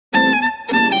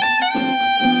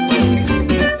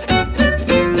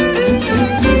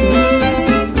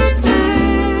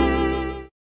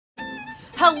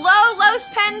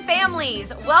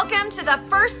guys, welcome to the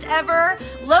first ever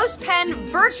Los Pen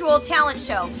virtual talent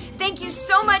show. Thank you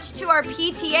so much to our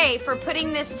PTA for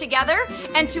putting this together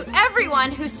and to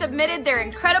everyone who submitted their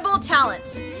incredible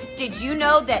talents. Did you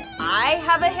know that I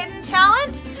have a hidden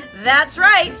talent? That's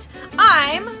right,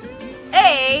 I'm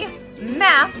a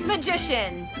math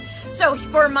magician. So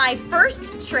for my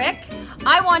first trick,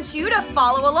 I want you to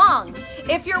follow along.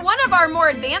 If you're one of our more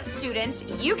advanced students,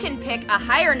 you can pick a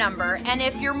higher number, and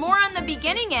if you're more on the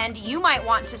beginning end, you might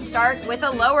want to start with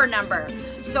a lower number.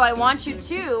 So I want you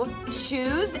to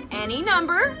choose any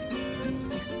number.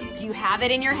 Do you have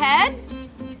it in your head?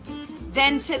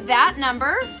 Then to that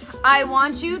number, I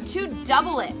want you to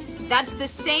double it. That's the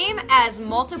same as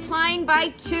multiplying by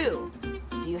 2.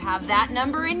 Do you have that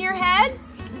number in your head?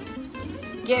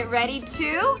 Get ready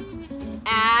to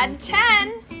add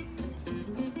 10.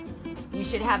 You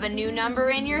should have a new number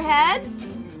in your head.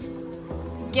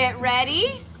 Get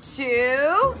ready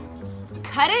to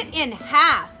cut it in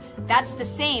half. That's the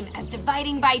same as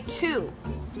dividing by 2.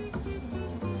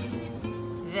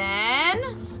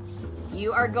 Then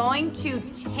you are going to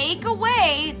take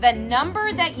away the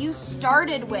number that you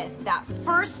started with. That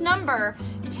first number,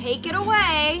 take it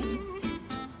away.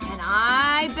 And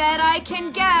I bet I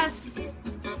can guess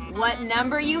what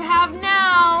number you have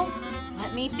now.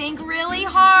 Let me think really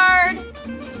hard.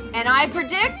 And I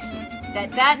predict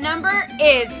that that number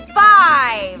is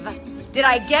 5. Did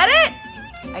I get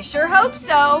it? I sure hope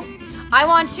so. I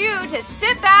want you to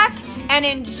sit back and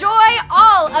enjoy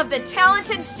all of the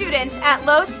talented students at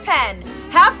Los Pen.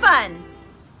 Have fun.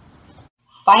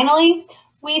 Finally,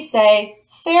 we say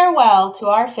farewell to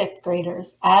our 5th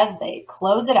graders as they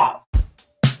close it out.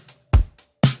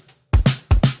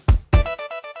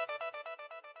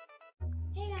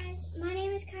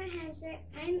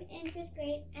 I'm in 5th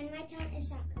grade and my talent is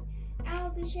soccer. I will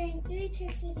be sharing 3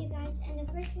 tricks with you guys, and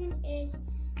the first one is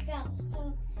bells.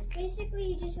 So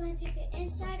basically you just want to take the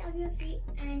inside of your feet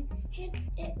and hit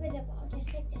it with a ball,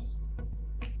 just like this.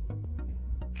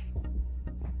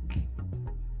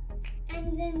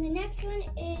 And then the next one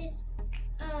is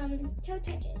toe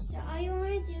touches. So all you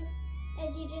want to do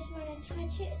is you just want to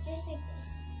touch it just like this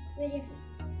with your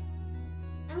feet.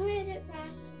 I'm going to do it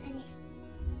fast, and yeah.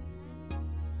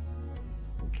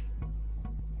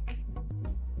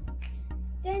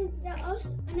 Then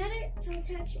another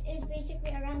toe touch is basically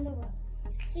around the world.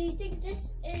 So you think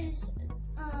this is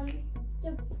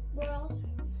the world,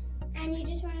 and you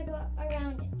just want to go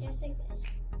around it, just like this.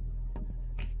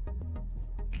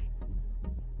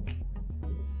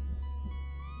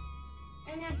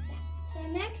 And that's that. So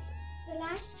next, the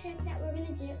last trick that we're going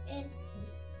to do is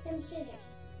some scissors.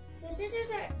 So scissors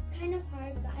are kind of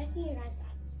hard, but I think you guys got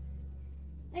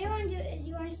it. What you want to do is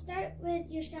you want to start with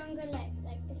your stronger leg.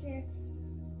 Like if you're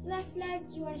left leg,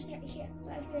 you want to start here.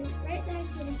 But if you're right leg,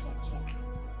 you want to start here.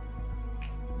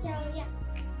 So yeah,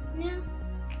 now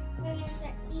we're going to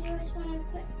start. So you just want to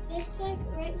put this leg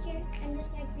right here and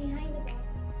this leg behind the ball.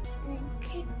 And then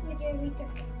kick with your weaker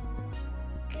foot.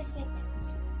 Just like that.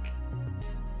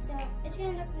 So it's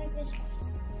going to look like this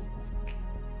fast.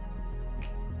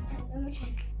 And one more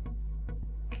time.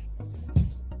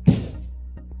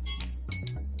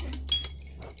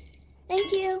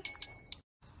 Thank you.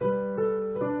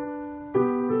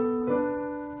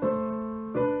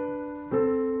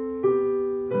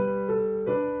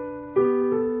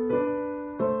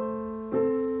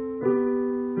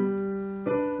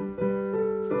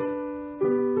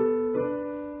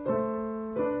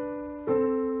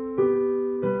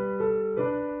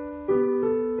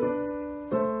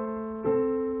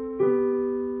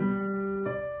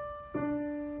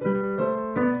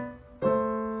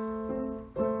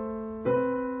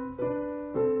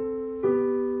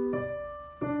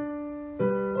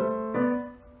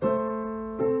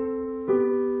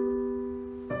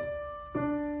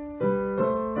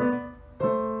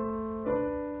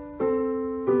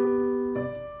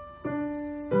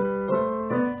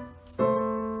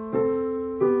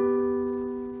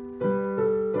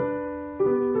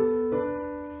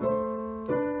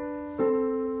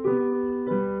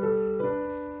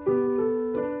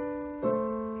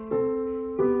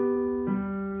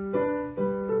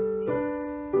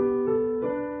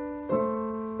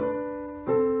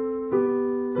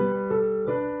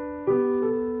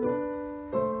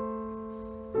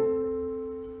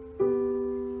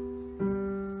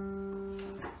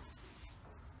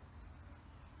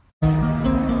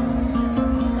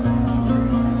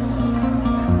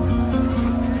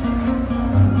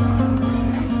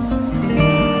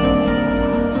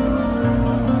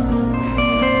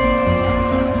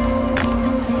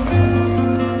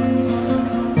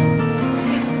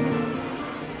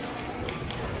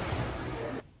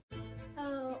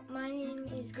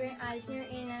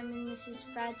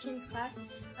 James class.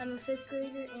 I'm a 5th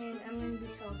grader and I'm going to be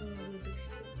solving a Rubik's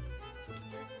Cube.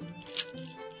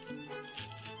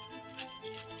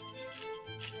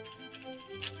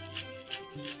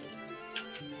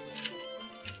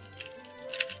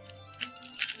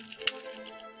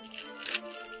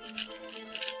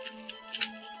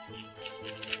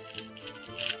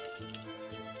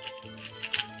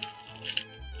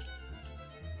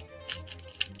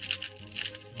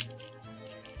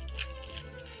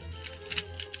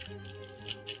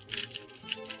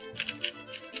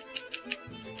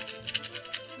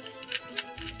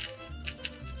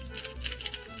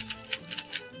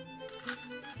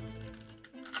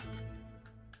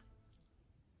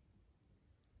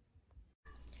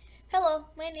 Hello,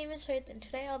 my name is Faith, and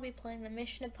today I'll be playing the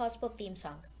Mission Impossible theme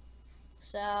song.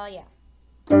 So, yeah.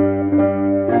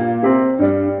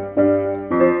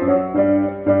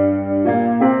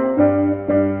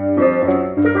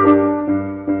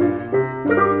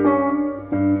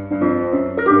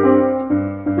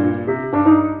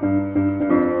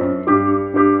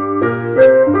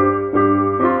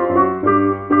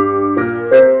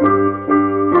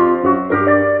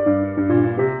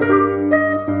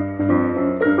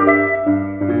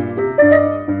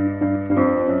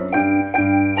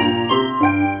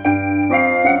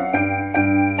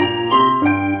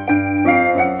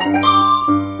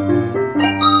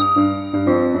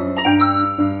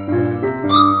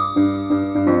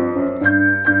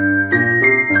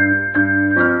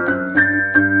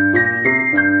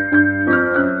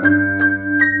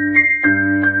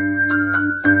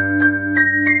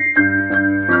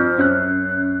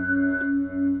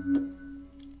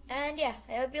 And yeah,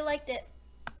 I hope you liked it.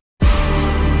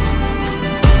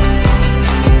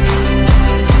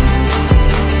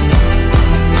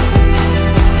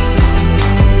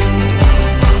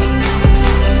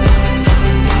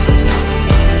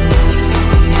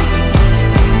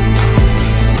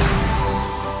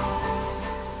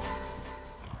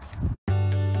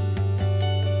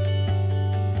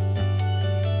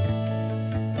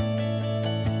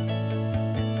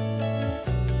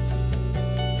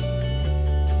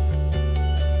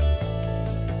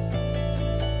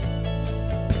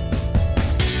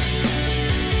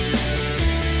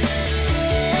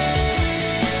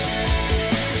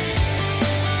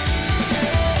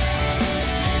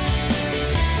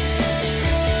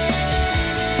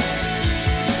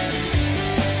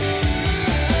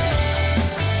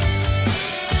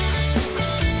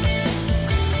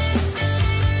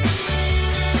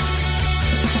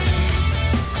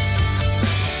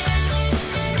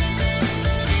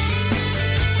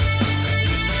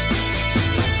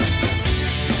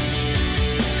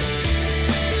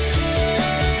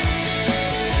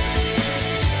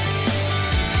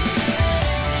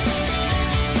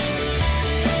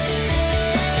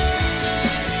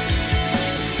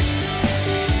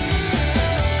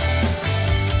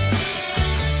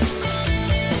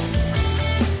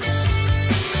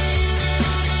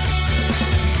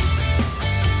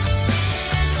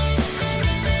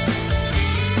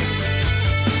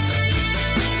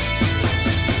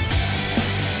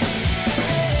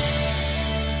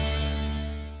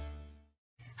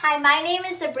 Hi, my name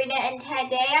is Sabrina, and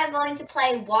today I'm going to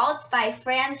play Waltz by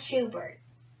Franz Schubert.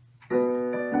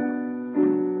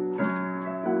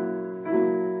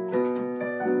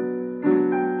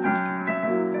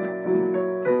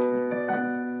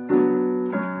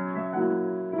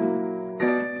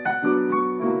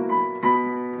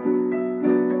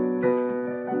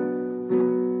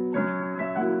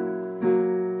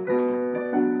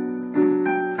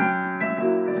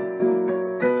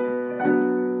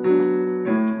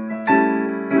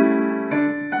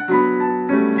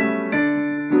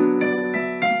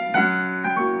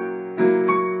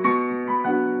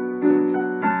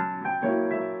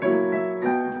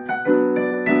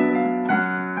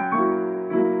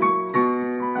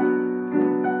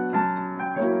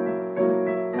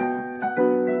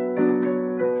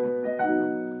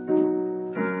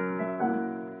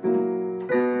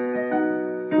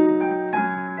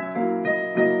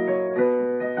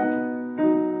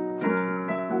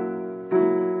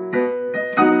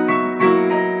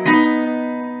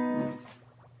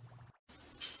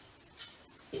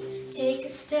 Take a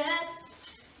step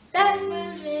back for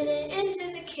a minute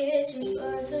into the kitchen,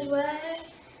 floors are wet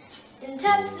and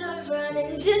taps are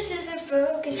running, dishes are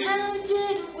broken. How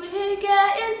did we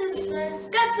get into this mess?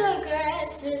 Got so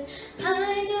aggressive.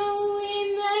 I know we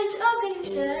meant open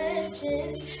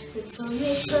intentions, so pull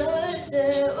me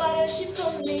closer. Why don't you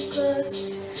pull me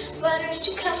close? Why don't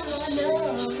you come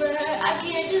on over? I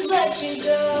can't just let you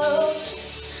go.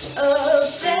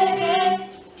 Oh baby,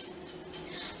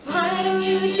 why don't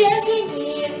you just meet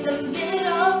me in the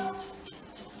middle?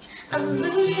 I'm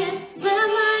losing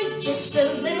my mind just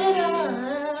a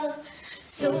little.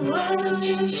 So why don't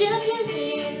you just meet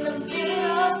me in the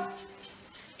middle?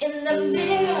 In the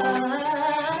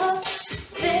middle,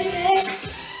 baby.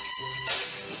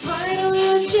 Why don't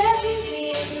you just meet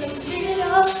me in the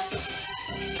middle?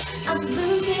 I'm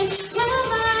losing my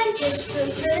mind just a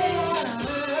little.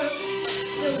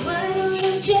 So why don't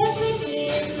you just meet me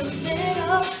in the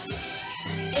middle?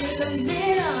 In the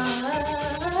middle.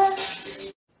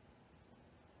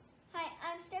 Hi,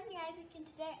 I'm Stephanie Isaac, and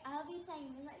today I'll be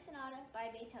playing Moonlight Sonata by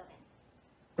Beethoven.